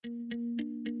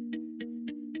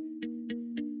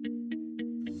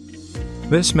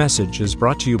This message is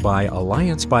brought to you by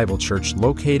Alliance Bible Church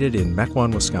located in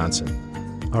Mequon, Wisconsin.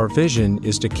 Our vision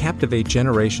is to captivate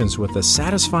generations with the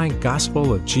satisfying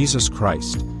gospel of Jesus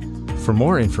Christ. For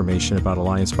more information about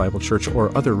Alliance Bible Church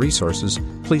or other resources,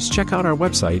 please check out our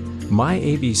website,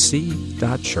 myabc.church.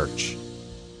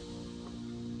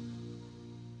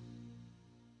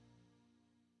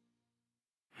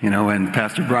 You know, when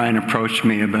Pastor Brian approached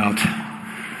me about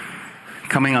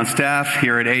coming on staff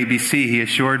here at ABC, he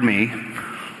assured me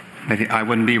that I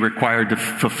wouldn't be required to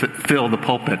fill the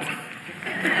pulpit.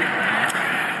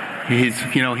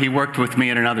 He worked with me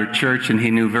at another church, and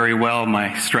he knew very well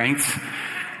my strengths,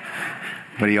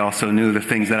 but he also knew the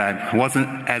things that I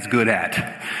wasn't as good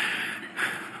at.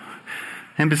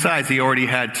 And besides, he already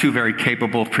had two very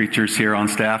capable preachers here on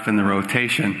staff in the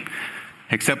rotation,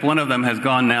 except one of them has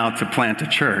gone now to plant a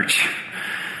church.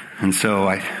 And so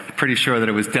I'm pretty sure that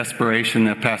it was desperation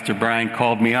that Pastor Brian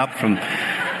called me up from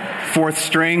fourth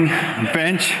string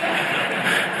bench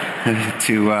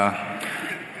to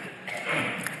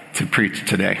preach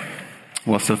today.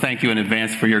 Well, so thank you in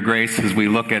advance for your grace as we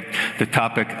look at the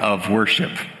topic of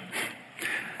worship.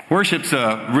 Worship's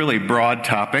a really broad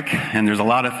topic, and there's a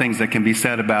lot of things that can be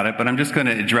said about it, but I'm just going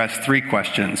to address three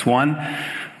questions. One,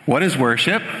 what is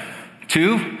worship?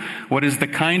 Two, what is the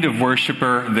kind of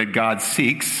worshiper that God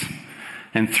seeks?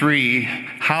 And three,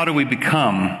 how do we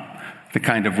become the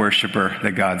kind of worshiper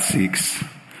that God seeks?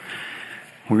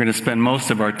 We're going to spend most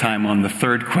of our time on the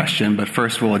third question, but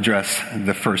first we'll address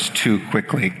the first two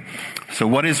quickly. So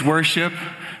what is worship?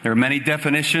 There are many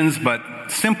definitions, but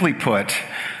simply put,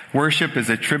 worship is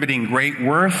attributing great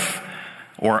worth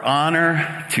or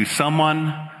honor to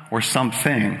someone or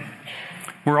something.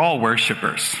 We're all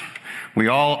worshipers. We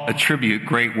all attribute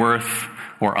great worth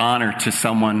or honor to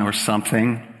someone or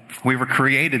something. We were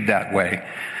created that way.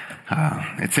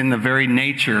 It's in the very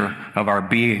nature of our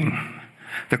being.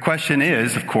 The question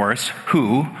is, of course,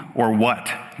 who or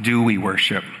what do we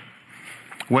worship?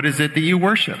 What is it that you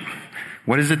worship?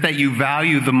 What is it that you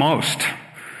value the most?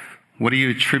 What do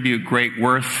you attribute great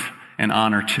worth and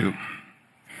honor to?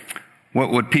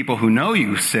 What would people who know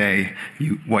you say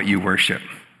what you worship?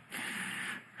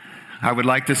 I would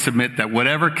like to submit that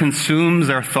whatever consumes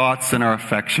our thoughts and our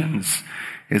affections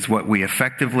is what we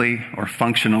effectively or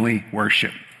functionally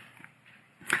worship.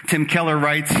 Tim Keller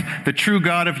writes, "The true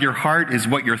God of your heart is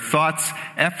what your thoughts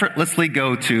effortlessly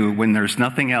go to when there's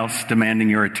nothing else demanding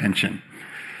your attention."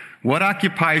 What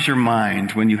occupies your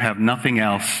mind when you have nothing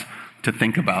else to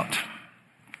think about?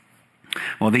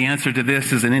 Well, the answer to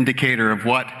this is an indicator of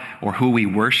what or who we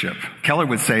worship. Keller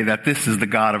would say that this is the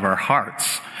God of our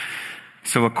hearts.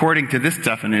 So according to this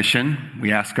definition,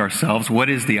 we ask ourselves, what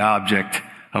is the object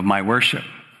of my worship?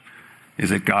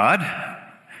 Is it God,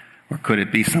 or could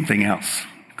it be something else?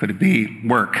 Could it be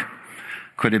work?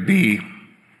 Could it be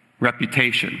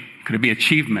reputation? Could it be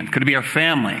achievement? Could it be our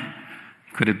family?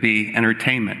 Could it be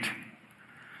entertainment?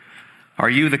 Are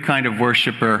you the kind of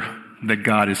worshiper that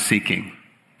God is seeking?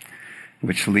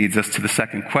 Which leads us to the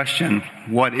second question,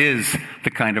 what is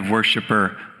the kind of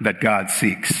worshiper that God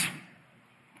seeks?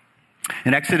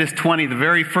 In Exodus 20, the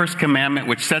very first commandment,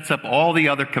 which sets up all the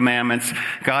other commandments,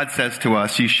 God says to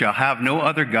us, "You shall have no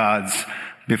other gods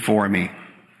before me."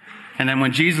 And then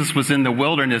when Jesus was in the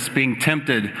wilderness being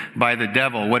tempted by the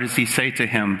devil, what does he say to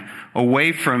him?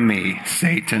 "Away from me,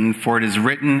 Satan, for it is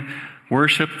written,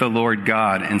 worship the Lord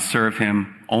God and serve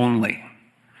him only."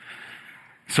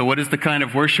 So what is the kind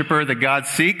of worshiper that God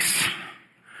seeks?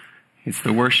 It's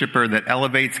the worshiper that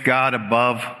elevates God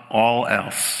above all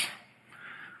else.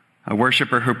 A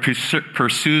worshiper who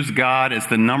pursues God as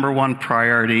the number one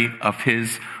priority of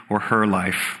his or her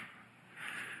life.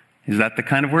 Is that the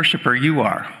kind of worshiper you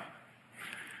are?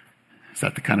 Is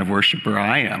that the kind of worshiper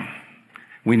I am?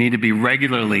 We need to be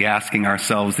regularly asking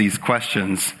ourselves these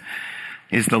questions.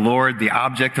 Is the Lord the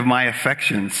object of my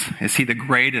affections? Is he the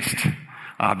greatest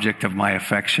object of my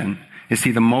affection? Is he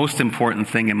the most important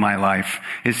thing in my life?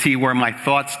 Is he where my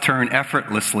thoughts turn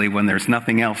effortlessly when there's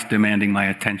nothing else demanding my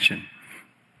attention?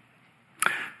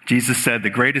 Jesus said the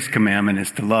greatest commandment is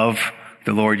to love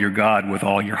the Lord your God with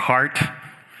all your heart,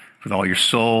 with all your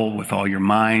soul, with all your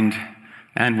mind,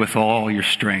 and with all your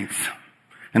strength.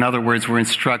 In other words, we're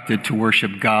instructed to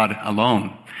worship God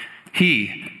alone.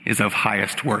 He is of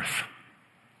highest worth.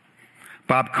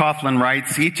 Bob Kauflin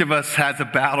writes, "Each of us has a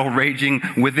battle raging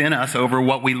within us over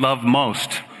what we love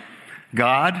most,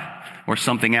 God or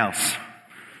something else.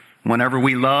 Whenever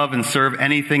we love and serve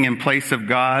anything in place of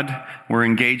God, we're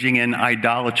engaging in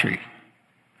idolatry.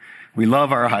 We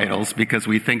love our idols because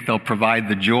we think they'll provide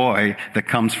the joy that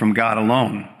comes from God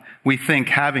alone. We think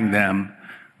having them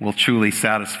will truly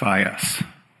satisfy us.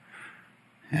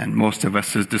 And most of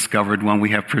us has discovered when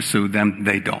we have pursued them,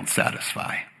 they don't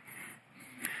satisfy.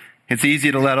 It's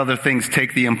easy to let other things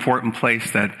take the important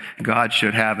place that God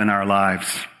should have in our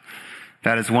lives.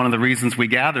 That is one of the reasons we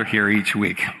gather here each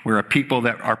week. We're a people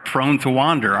that are prone to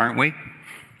wander, aren't we?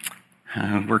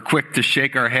 We're quick to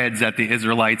shake our heads at the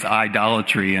Israelites'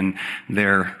 idolatry and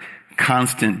their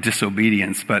constant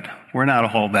disobedience, but we're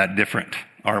not all that different,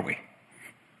 are we?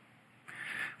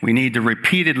 We need to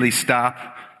repeatedly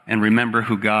stop and remember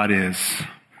who God is,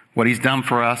 what He's done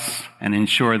for us, and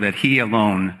ensure that He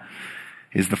alone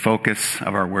is the focus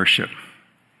of our worship.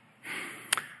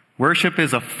 Worship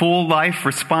is a full life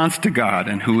response to God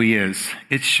and who He is.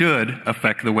 It should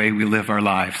affect the way we live our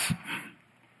lives.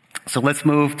 So let's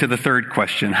move to the third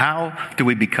question. How do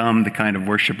we become the kind of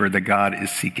worshiper that God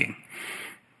is seeking?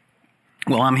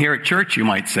 Well, I'm here at church, you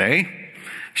might say.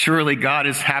 Surely God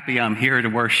is happy I'm here to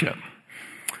worship.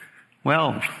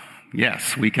 Well,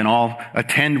 yes, we can all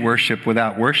attend worship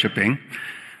without worshiping.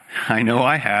 I know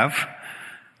I have.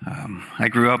 I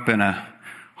grew up in a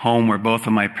home where both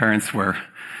of my parents were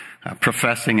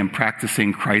professing and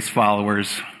practicing Christ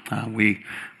followers. We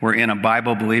were in a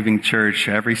Bible-believing church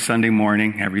every Sunday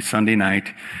morning, every Sunday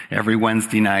night, every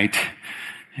Wednesday night.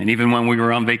 And even when we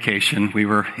were on vacation, we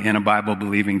were in a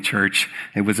Bible-believing church.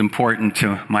 It was important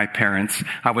to my parents.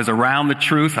 I was around the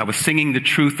truth. I was singing the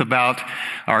truth about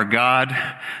our God,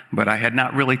 but I had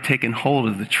not really taken hold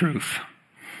of the truth.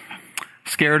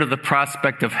 Scared of the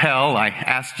prospect of hell, I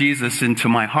asked Jesus into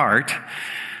my heart,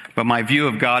 but my view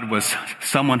of God was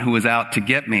someone who was out to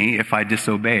get me if I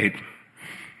disobeyed.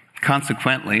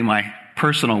 Consequently, my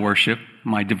personal worship,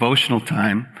 my devotional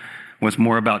time, was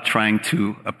more about trying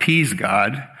to appease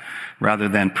God rather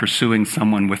than pursuing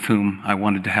someone with whom I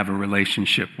wanted to have a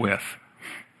relationship with.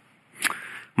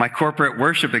 My corporate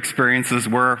worship experiences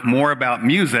were more about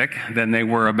music than they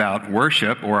were about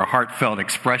worship or a heartfelt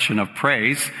expression of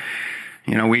praise.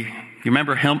 You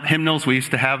remember hymnals? We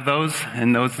used to have those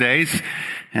in those days.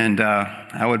 And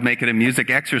I would make it a music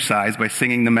exercise by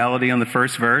singing the melody on the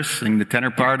first verse, singing the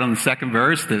tenor part on the second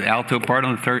verse, the alto part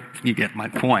on the third. You get my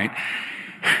point.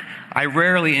 I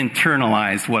rarely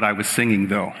internalized what I was singing,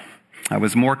 though. I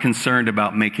was more concerned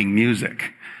about making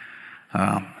music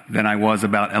than I was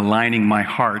about aligning my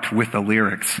heart with the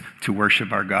lyrics to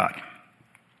worship our God.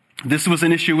 This was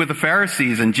an issue with the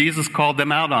Pharisees, and Jesus called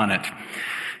them out on it.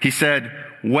 He said,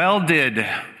 Well did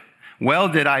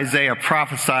Isaiah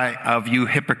prophesy of you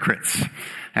hypocrites.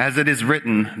 As it is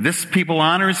written, this people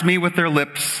honors me with their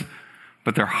lips,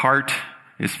 but their heart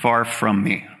is far from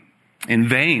me. In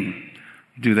vain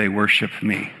do they worship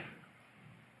me.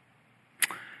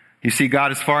 You see,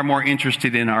 God is far more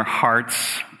interested in our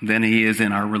hearts than He is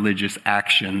in our religious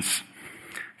actions.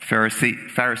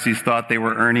 Pharisees thought they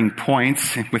were earning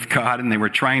points with God, and they were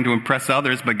trying to impress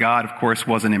others, but God, of course,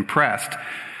 wasn't impressed.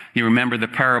 You remember the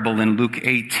parable in Luke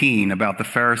 18 about the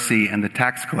Pharisee and the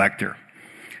tax collector.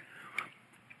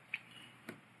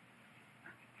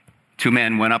 Two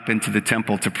men went up into the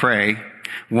temple to pray,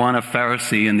 one a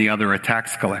Pharisee and the other a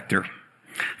tax collector.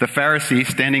 The Pharisee,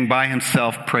 standing by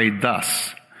himself, prayed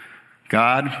thus,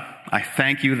 God, I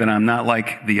thank you that I'm not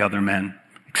like the other men,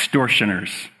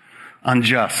 extortioners,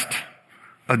 unjust,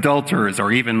 adulterers,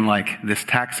 or even like this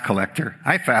tax collector.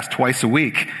 I fast twice a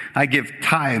week. I give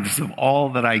tithes of all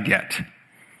that I get.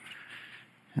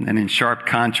 And then in sharp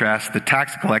contrast, the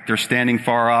tax collector, standing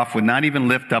far off, would not even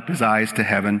lift up his eyes to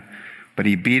heaven, but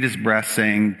he beat his breast,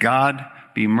 saying, God,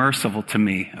 be merciful to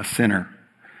me, a sinner.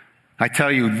 I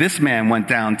tell you, this man went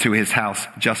down to his house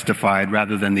justified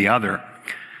rather than the other.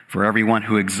 For everyone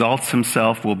who exalts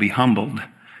himself will be humbled,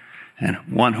 and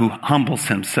one who humbles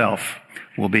himself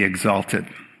will be exalted.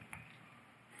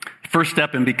 The first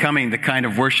step in becoming the kind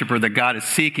of worshiper that God is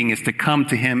seeking is to come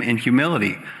to Him in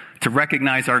humility, to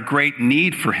recognize our great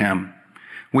need for Him.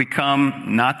 We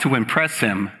come not to impress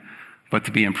Him, but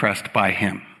to be impressed by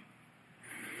Him.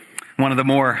 One of the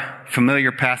more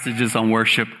familiar passages on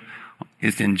worship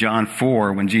is in John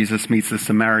 4, when Jesus meets the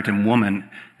Samaritan woman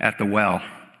at the well.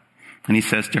 And He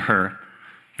says to her,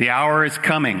 the hour is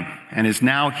coming and is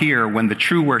now here when the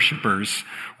true worshipers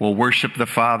will worship the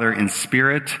Father in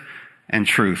spirit and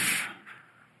truth.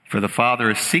 For the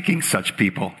Father is seeking such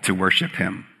people to worship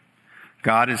Him.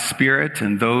 God is spirit,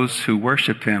 and those who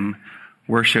worship Him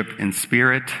worship in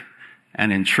spirit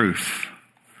and in truth.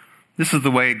 This is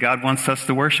the way God wants us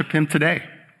to worship Him today.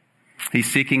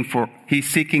 He's seeking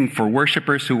for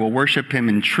worshipers who will worship Him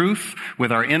in truth,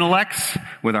 with our intellects,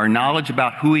 with our knowledge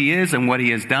about who He is and what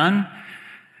He has done,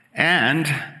 and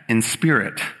in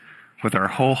spirit, with our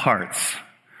whole hearts,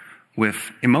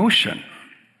 with emotion.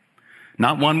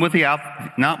 Not one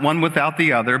without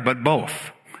the other, but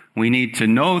both. We need to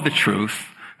know the truth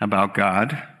about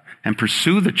God and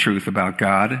pursue the truth about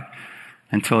God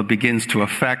until it begins to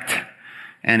affect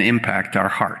and impact our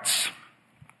hearts.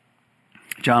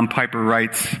 John Piper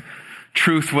writes,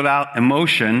 "Truth without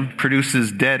emotion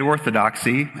produces dead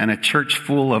orthodoxy and a church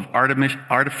full of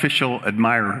artificial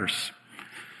admirers.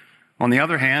 On the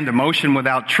other hand, emotion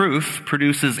without truth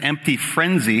produces empty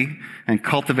frenzy and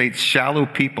cultivates shallow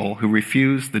people who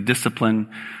refuse the discipline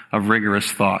of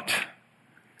rigorous thought.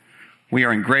 We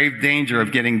are in grave danger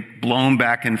of getting blown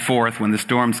back and forth when the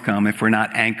storms come if we're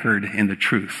not anchored in the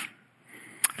truth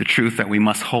that we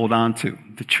must hold on to,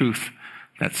 the truth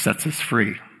that sets us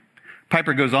free."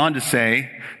 Piper goes on to say,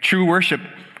 "True worship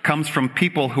comes from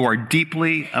people who are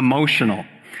deeply emotional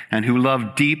and who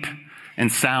love deep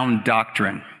and sound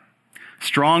doctrine.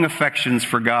 Strong affections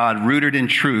for God rooted in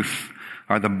truth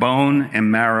are the bone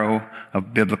and marrow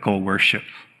of biblical worship."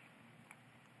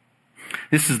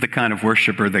 This is the kind of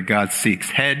worshiper that God seeks: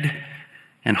 head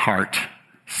and heart,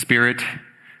 spirit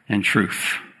and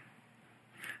truth.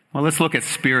 Well, let's look at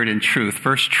spirit and truth.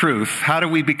 First, truth. How do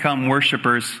we become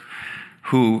worshipers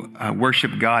who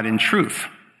worship God in truth?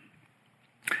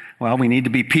 Well, we need to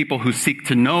be people who seek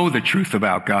to know the truth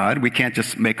about God. We can't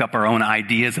just make up our own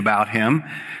ideas about him.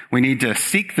 We need to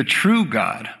seek the true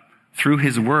God through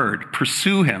his word,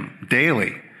 pursue him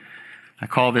daily. I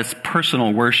call this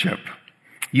personal worship.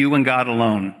 You and God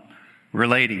alone,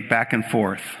 relating back and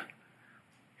forth.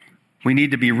 We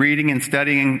need to be reading and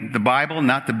studying the Bible,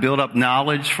 not to build up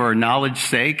knowledge for knowledge's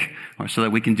sake, or so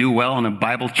that we can do well in a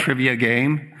Bible trivia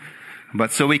game,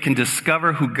 but so we can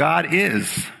discover who God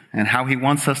is and how he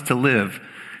wants us to live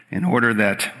in order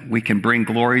that we can bring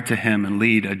glory to him and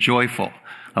lead a joyful,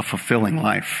 a fulfilling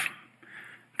life.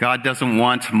 God doesn't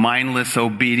want mindless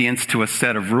obedience to a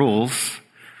set of rules.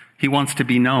 He wants to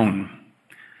be known.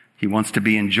 He wants to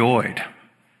be enjoyed.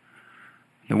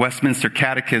 The Westminster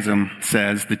Catechism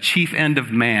says, "The chief end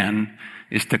of man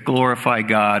is to glorify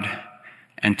God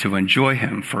and to enjoy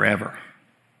him forever."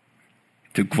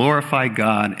 To glorify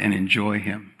God and enjoy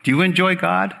him. Do you enjoy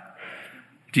God?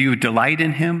 Do you delight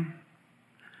in him?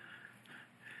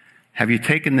 Have you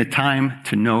taken the time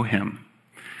to know him?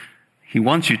 He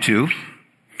wants you to,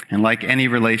 and like any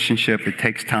relationship, it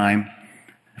takes time.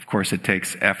 Of course, it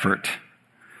takes effort.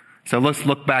 So let's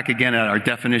look back again at our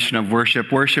definition of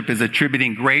worship. Worship is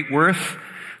attributing great worth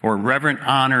or reverent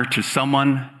honor to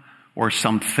someone or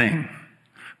something.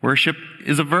 Worship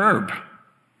is a verb.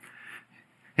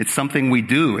 It's something we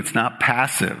do. It's not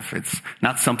passive. It's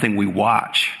not something we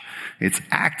watch. It's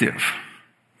active.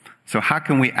 So how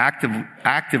can we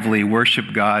actively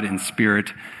worship God in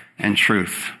spirit and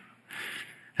truth?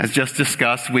 As just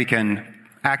discussed, we can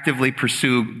actively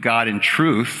pursue God in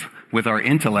truth with our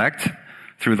intellect.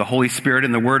 Through the Holy Spirit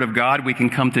and the Word of God, we can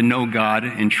come to know God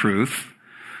in truth.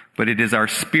 But it is our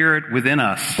spirit within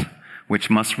us which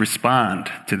must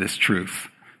respond to this truth,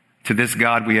 to this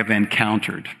God we have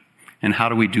encountered. And how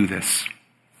do we do this?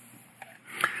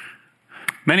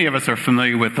 Many of us are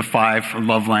familiar with the 5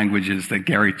 love languages that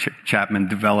Gary Chapman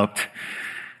developed.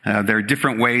 There are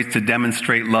different ways to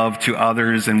demonstrate love to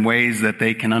others and ways that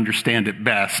they can understand it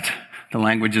best. The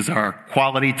languages are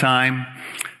quality time,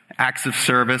 acts of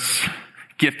service,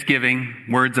 gift giving,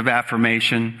 words of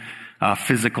affirmation,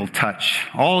 physical touch.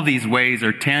 All of these ways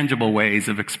are tangible ways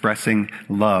of expressing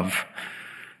love.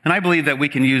 And I believe that we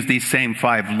can use these same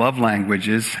 5 love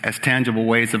languages as tangible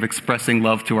ways of expressing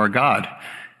love to our God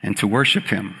and to worship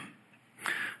him.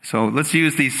 So let's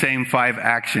use these same 5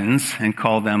 actions and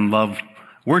call them love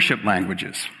worship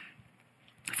languages.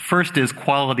 First is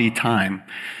quality time.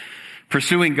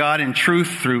 Pursuing God in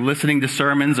truth through listening to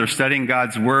sermons or studying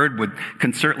God's word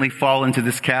can certainly fall into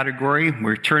this category.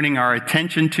 We're turning our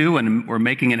attention to and we're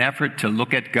making an effort to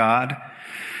look at God.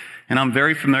 And I'm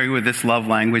very familiar with this love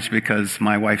language because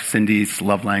my wife Cindy's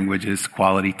love language is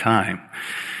quality time.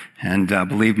 And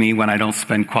believe me, when I don't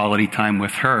spend quality time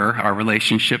with her, our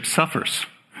relationship suffers.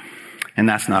 And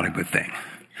that's not a good thing.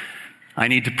 I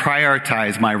need to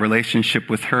prioritize my relationship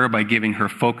with her by giving her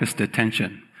focused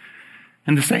attention.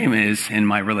 And the same is in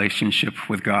my relationship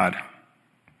with God.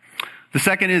 The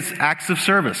second is acts of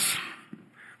service.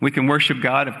 We can worship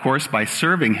God, of course, by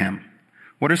serving him.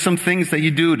 What are some things that you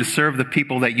do to serve the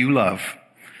people that you love?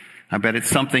 I bet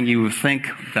it's something you think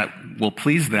that will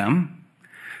please them.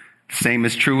 Same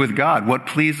is true with God. What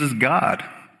pleases God?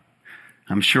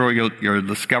 I'm sure you'll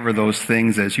discover those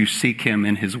things as you seek him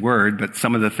in his word, but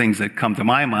some of the things that come to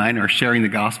my mind are sharing the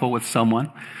gospel with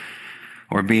someone,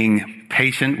 or being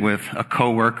patient with a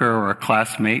coworker or a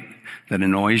classmate that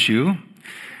annoys you,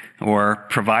 or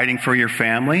providing for your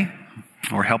family,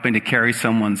 or helping to carry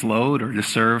someone's load, or to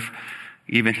serve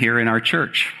even here in our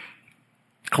church.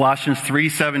 Colossians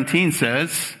 3:17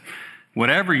 says,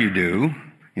 "Whatever you do,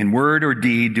 in word or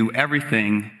deed, do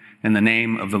everything in the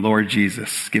name of the Lord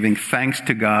Jesus, giving thanks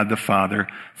to God the Father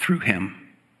through him."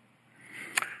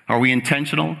 Are we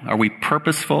intentional? Are we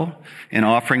purposeful in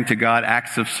offering to God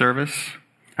acts of service?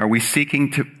 Are we seeking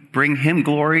to bring him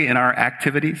glory in our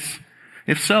activities?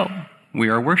 If so, we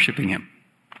are worshiping him.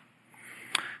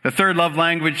 The third love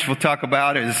language we'll talk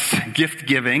about is gift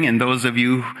giving. And those of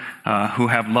you who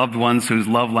have loved ones whose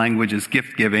love language is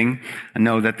gift giving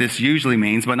know that this usually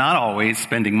means, but not always,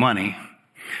 spending money.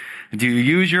 Do you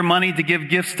use your money to give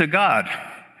gifts to God?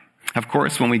 Of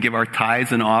course, when we give our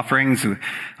tithes and offerings,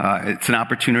 it's an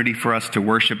opportunity for us to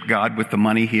worship God with the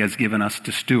money he has given us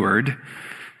to steward.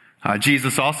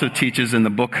 Jesus also teaches in the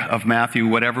book of Matthew,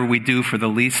 whatever we do for the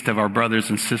least of our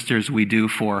brothers and sisters, we do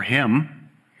for him.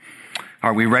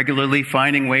 Are we regularly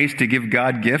finding ways to give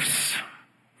God gifts?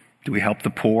 Do we help the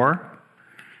poor?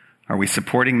 Are we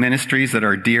supporting ministries that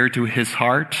are dear to his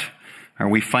heart? Are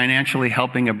we financially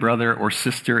helping a brother or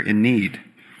sister in need?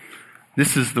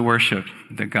 This is the worship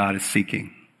that God is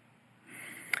seeking.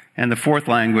 And the fourth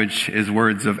language is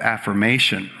words of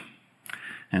affirmation.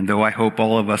 And though I hope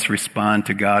all of us respond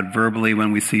to God verbally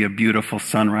when we see a beautiful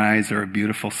sunrise or a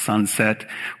beautiful sunset,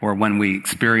 or when we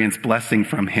experience blessing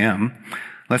from him,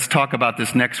 let's talk about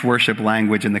this next worship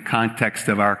language in the context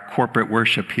of our corporate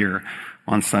worship here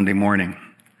on Sunday morning.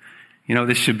 You know,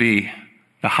 this should be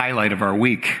the highlight of our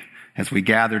week as we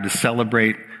gather to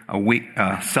celebrate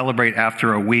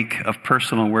after a week of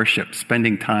personal worship,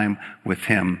 spending time with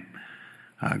him,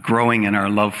 growing in our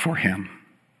love for him.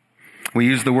 We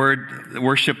use the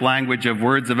worship language of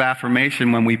words of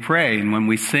affirmation when we pray and when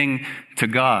we sing to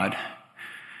God.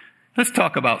 Let's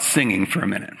talk about singing for a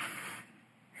minute.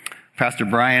 Pastor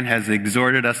Brian has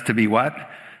exhorted us to be what?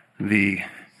 The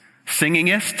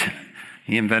singingist.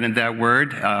 He invented that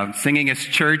word.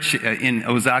 Singingist church in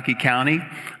Ozaukee County.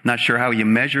 Not sure how you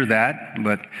measure that,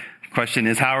 but the question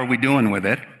is, how are we doing with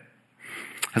it?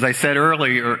 As I said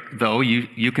earlier, though,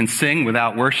 you can sing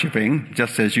without worshiping,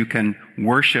 just as you can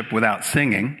worship without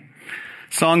singing.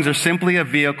 Songs are simply a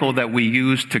vehicle that we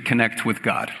use to connect with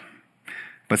God.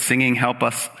 But singing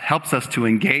helps us to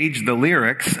engage the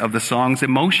lyrics of the songs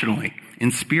emotionally,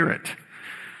 in spirit.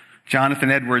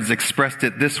 Jonathan Edwards expressed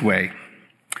it this way: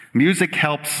 music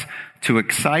helps to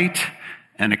excite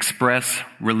and express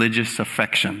religious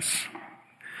affections.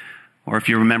 Or if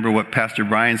you remember what Pastor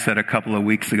Brian said a couple of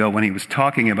weeks ago when he was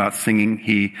talking about singing,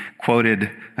 he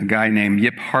quoted a guy named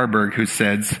Yip Harburg who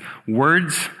says,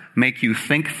 "Words make you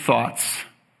think thoughts.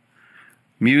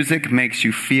 Music makes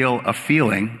you feel a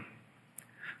feeling.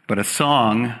 But a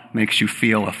song makes you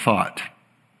feel a thought."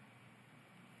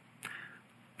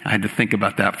 I had to think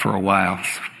about that for a while,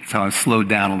 so I slowed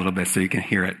down a little bit so you can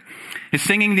hear it. Is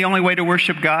singing the only way to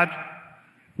worship God?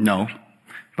 No.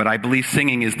 But I believe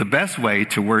singing is the best way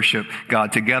to worship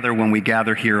God together when we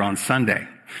gather here on Sunday.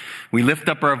 We lift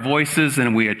up our voices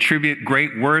and we attribute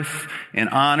great worth and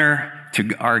honor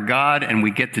to our God, and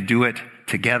we get to do it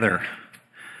together.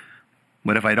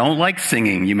 But if I don't like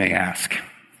singing, you may ask,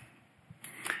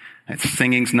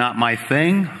 singing's not my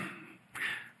thing.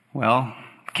 Well,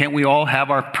 can't we all have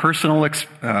our personal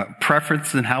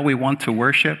preference in how we want to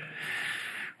worship?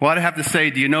 Well, I'd have to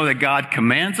say, do you know that God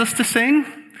commands us to sing?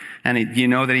 And do you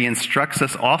know that he instructs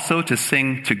us also to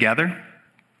sing together?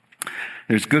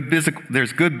 There's good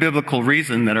biblical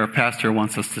reason that our pastor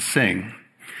wants us to sing.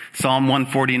 Psalm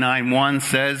 149:1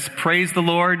 says, "Praise the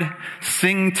Lord,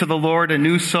 sing to the Lord a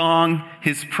new song,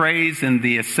 his praise in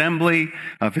the assembly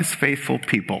of his faithful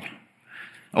people."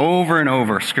 Over and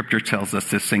over, Scripture tells us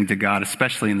to sing to God,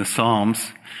 especially in the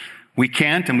Psalms. We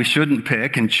can't and we shouldn't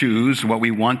pick and choose what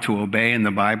we want to obey in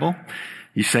the Bible.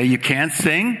 You say you can't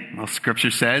sing? Well,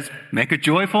 Scripture says, make a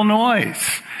joyful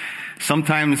noise.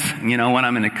 Sometimes, when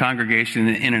I'm in a congregation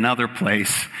in another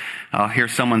place, I'll hear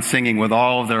someone singing with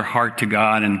all of their heart to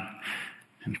God, and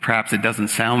perhaps it doesn't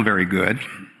sound very good.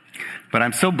 But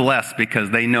I'm so blessed because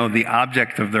they know the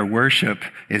object of their worship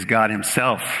is God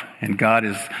himself. And God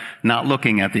is not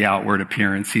looking at the outward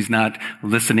appearance. He's not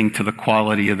listening to the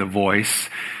quality of the voice.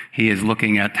 He is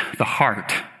looking at the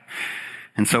heart.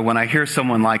 And so when I hear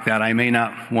someone like that, I may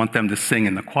not want them to sing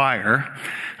in the choir,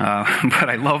 but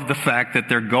I love the fact that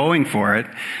they're going for it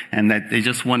and that they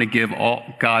just want to give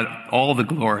God all the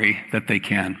glory that they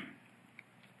can.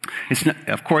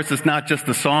 Of course, it's not just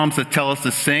the Psalms that tell us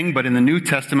to sing, but in the New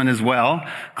Testament as well.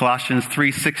 Colossians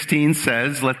 3:16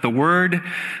 says, "Let the word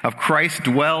of Christ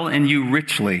dwell in you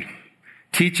richly,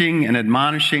 teaching and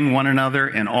admonishing one another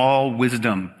in all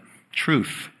wisdom,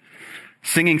 truth,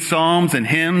 singing psalms and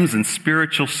hymns and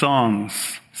spiritual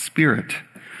songs, spirit,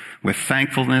 with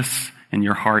thankfulness and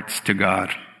your hearts to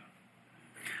God.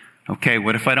 Okay,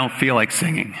 what if I don't feel like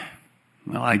singing?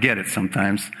 Well, I get it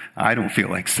sometimes. I don't feel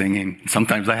like singing.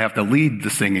 Sometimes I have to lead the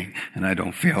singing, and I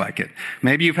don't feel like it.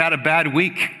 Maybe you've had a bad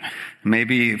week.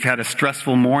 Maybe you've had a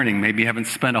stressful morning. Maybe you haven't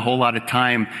spent a whole lot of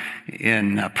time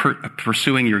in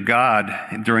pursuing your God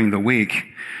during the week.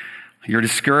 You're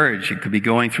discouraged. You could be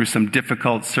going through some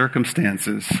difficult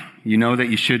circumstances. You know that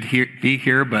you should be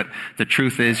here, but the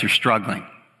truth is you're struggling.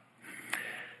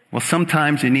 Well,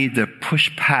 sometimes you need to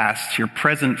push past your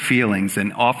present feelings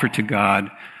and offer to God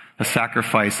a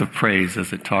sacrifice of praise,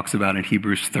 as it talks about in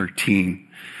Hebrews 13.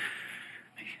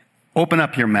 Open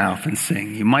up your mouth and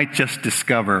sing. You might just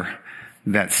discover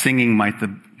that singing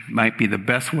might be the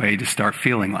best way to start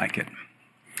feeling like it.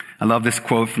 I love this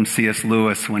quote from C.S.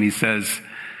 Lewis when he says,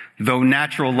 "Though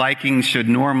natural likings should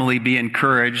normally be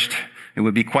encouraged, it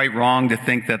would be quite wrong to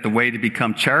think that the way to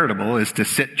become charitable is to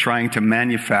sit trying to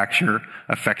manufacture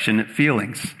affectionate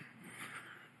feelings.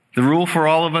 The rule for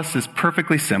all of us is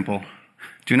perfectly simple.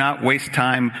 Do not waste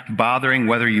time bothering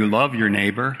whether you love your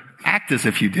neighbor. Act as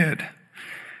if you did.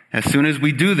 As soon as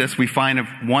we do this, we find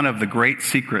one of the great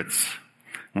secrets.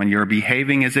 When you're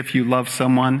behaving as if you love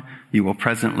someone, you will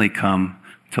presently come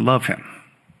to love him."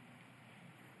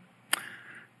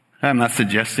 I'm not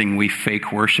suggesting we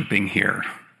fake worshiping here,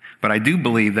 but I do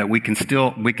believe that we can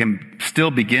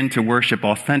still begin to worship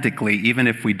authentically even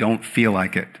if we don't feel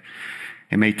like it.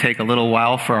 It may take a little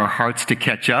while for our hearts to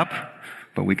catch up,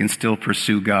 but we can still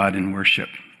pursue God in worship.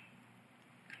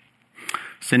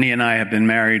 Cindy and I have been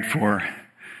married for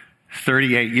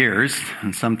 38 years,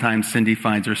 and sometimes Cindy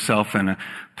finds herself in a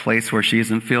place where she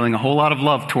isn't feeling a whole lot of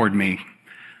love toward me.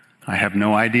 I have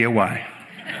no idea why.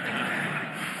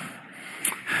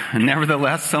 And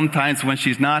nevertheless, sometimes when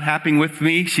she's not happy with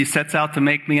me, she sets out to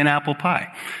make me an apple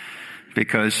pie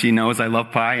because she knows I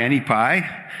love pie, any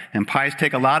pie. And pies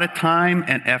take a lot of time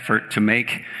and effort to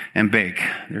make and bake.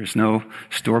 There's no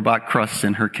store-bought crusts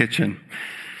in her kitchen.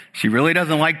 She really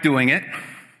doesn't like doing it,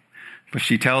 but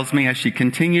she tells me as she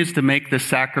continues to make this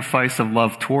sacrifice of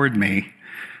love toward me,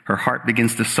 her heart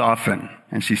begins to soften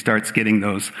and she starts getting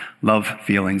those love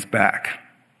feelings back.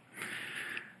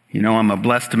 You know, I'm a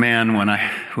blessed man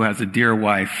who has a dear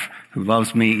wife who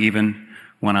loves me even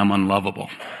when I'm unlovable.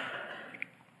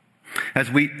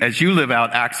 As you live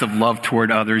out acts of love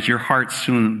toward others, your heart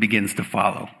soon begins to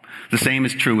follow. The same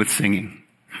is true with singing.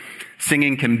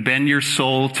 Singing can bend your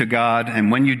soul to God,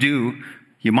 and when you do,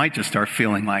 you might just start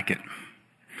feeling like it.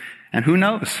 And who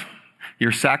knows?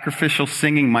 Your sacrificial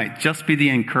singing might just be the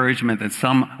encouragement that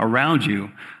some around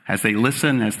you, as they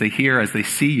listen, as they hear, as they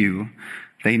see you,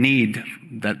 they need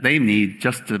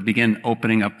just to begin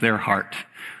opening up their heart.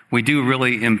 We do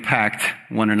really impact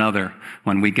one another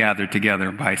when we gather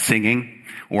together by singing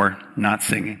or not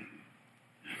singing.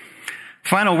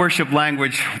 Final worship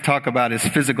language we talk about is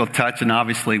physical touch, and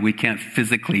obviously we can't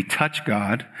physically touch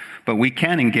God, but we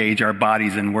can engage our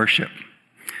bodies in worship.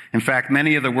 In fact,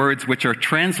 many of the words which are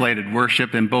translated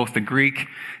worship in both the Greek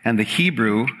and the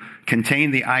Hebrew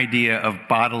contain the idea of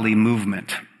bodily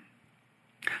movement.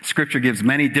 Scripture gives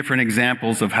many different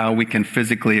examples of how we can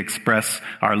physically express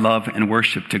our love and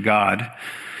worship to God.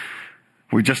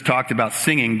 We just talked about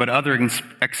singing, but other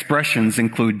expressions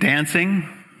include dancing,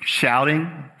 shouting,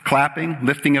 clapping,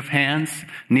 lifting of hands,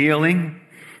 kneeling,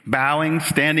 bowing,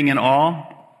 standing in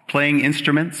awe, playing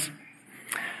instruments.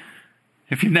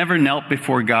 If you've never knelt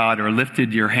before God or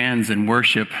lifted your hands in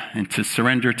worship and to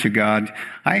surrender to God,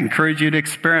 I encourage you to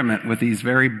experiment with these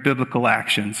very biblical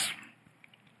actions.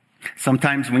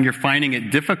 Sometimes when you're finding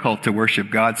it difficult to worship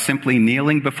God, simply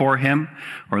kneeling before Him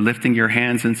or lifting your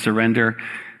hands in surrender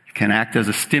can act as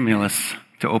a stimulus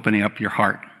to opening up your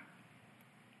heart.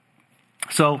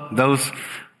 So those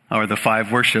are the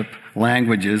 5 worship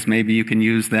languages. Maybe you can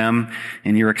use them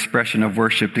in your expression of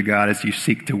worship to God as you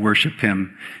seek to worship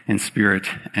Him in spirit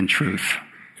and truth.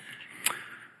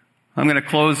 I'm going to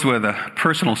close with a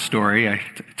personal story. I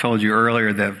told you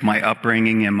earlier that my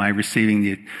upbringing and my receiving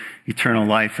the eternal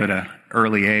life at an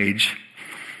early age.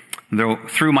 Though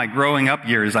through my growing up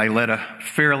years, I led a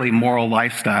fairly moral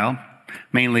lifestyle,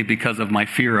 mainly because of my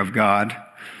fear of God,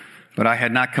 but I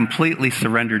had not completely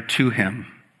surrendered to Him.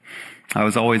 I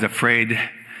was always afraid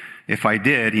if I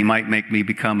did, He might make me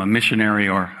become a missionary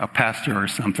or a pastor or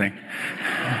something.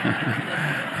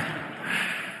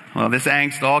 Well, this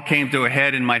angst all came to a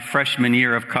head in my freshman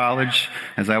year of college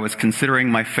as I was considering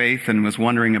my faith and was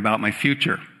wondering about my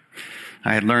future.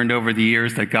 I had learned over the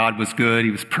years that God was good.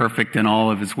 He was perfect in all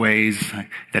of His ways,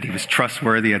 that He was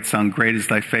trustworthy. I'd sung "Great is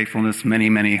Thy faithfulness" many,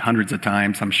 many hundreds of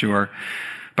times, I'm sure.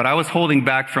 But I was holding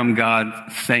back from God,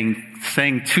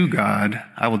 saying to God,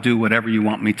 "I will do whatever you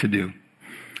want me to do."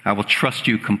 I will trust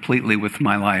you completely with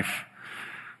my life.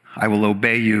 I will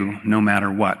obey you no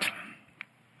matter what.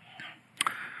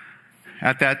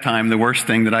 At that time, the worst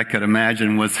thing that I could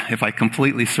imagine was if I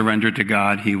completely surrendered to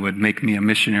God, he would make me a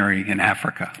missionary in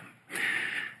Africa.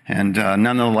 And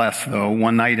nonetheless, though,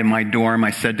 one night in my dorm,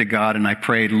 I said to God and I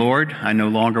prayed, Lord, I no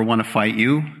longer want to fight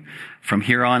you. From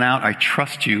here on out, I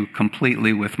trust you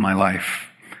completely with my life.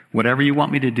 Whatever you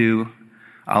want me to do,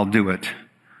 I'll do it,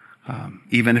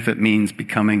 even if it means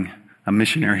becoming a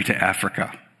missionary to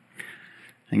Africa.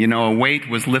 And a weight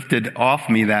was lifted off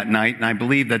me that night, and I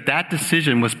believe that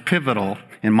decision was pivotal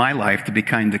in my life to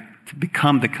become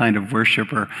the kind of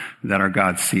worshiper that our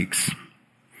God seeks.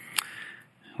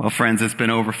 Well, friends, it's been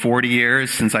over 40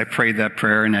 years since I prayed that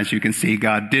prayer, and as you can see,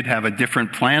 God did have a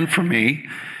different plan for me,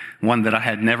 one that I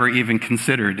had never even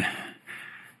considered.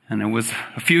 And it was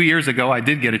a few years ago I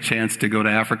did get a chance to go to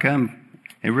Africa, and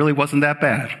it really wasn't that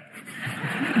bad.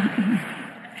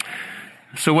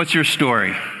 So what's your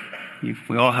story?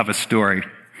 We all have a story.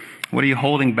 What are you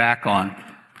holding back on?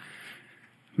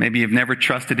 Maybe you've never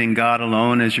trusted in God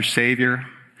alone as your Savior.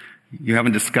 You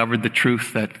haven't discovered the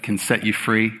truth that can set you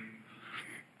free.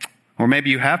 Or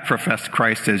maybe you have professed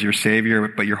Christ as your Savior,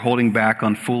 but you're holding back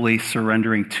on fully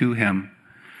surrendering to Him.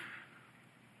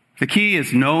 The key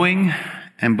is knowing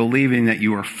and believing that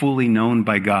you are fully known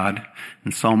by God.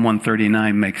 And Psalm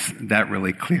 139 makes that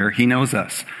really clear. He knows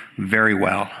us very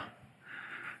well.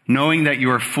 Knowing that you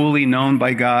are fully known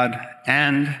by God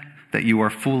and that you are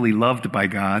fully loved by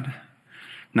God,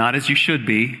 not as you should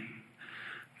be,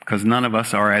 because none of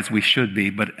us are as we should be,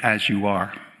 but as you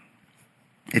are.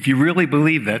 If you really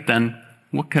believe that, then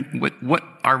what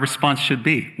our response should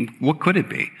be? What could it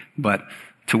be but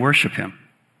to worship Him?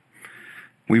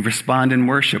 We respond in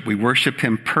worship. We worship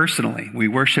Him personally. We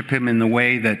worship Him in the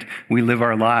way that we live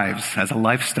our lives as a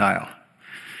lifestyle.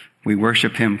 We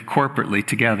worship Him corporately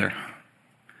together.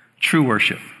 True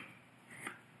worship,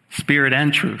 spirit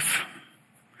and truth.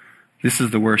 This is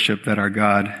the worship that our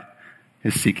God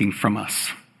is seeking from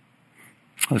us.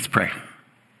 Let's pray.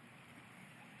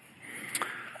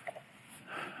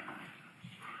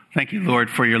 Thank you, Lord,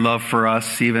 for your love for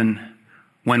us, even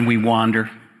when we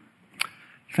wander.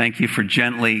 Thank you for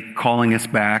gently calling us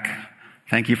back.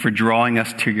 Thank you for drawing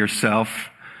us to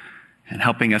yourself and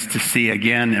helping us to see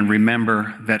again and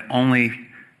remember that only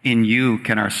in you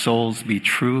can our souls be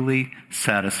truly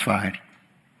satisfied.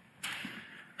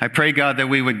 I pray, God, that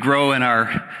we would grow in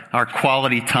our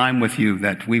quality time with you,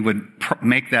 that we would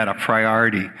make that a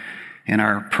priority in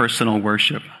our personal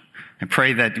worship. I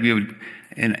pray that we would,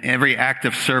 in every act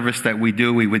of service that we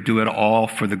would do it all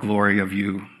for the glory of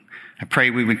you. I pray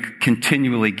we would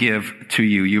continually give to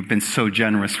you. You've been so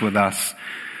generous with us.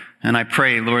 And I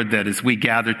pray, Lord, that as we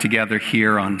gather together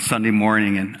here on Sunday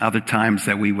morning and other times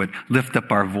that we would lift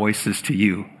up our voices to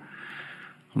you.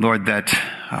 Lord, that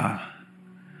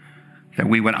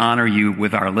we would honor you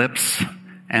with our lips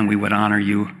and we would honor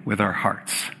you with our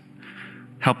hearts.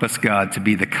 Help us, God, to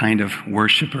be the kind of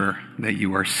worshiper that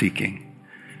you are seeking.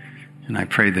 And I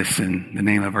pray this in the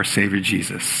name of our Savior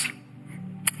Jesus.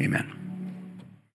 Amen.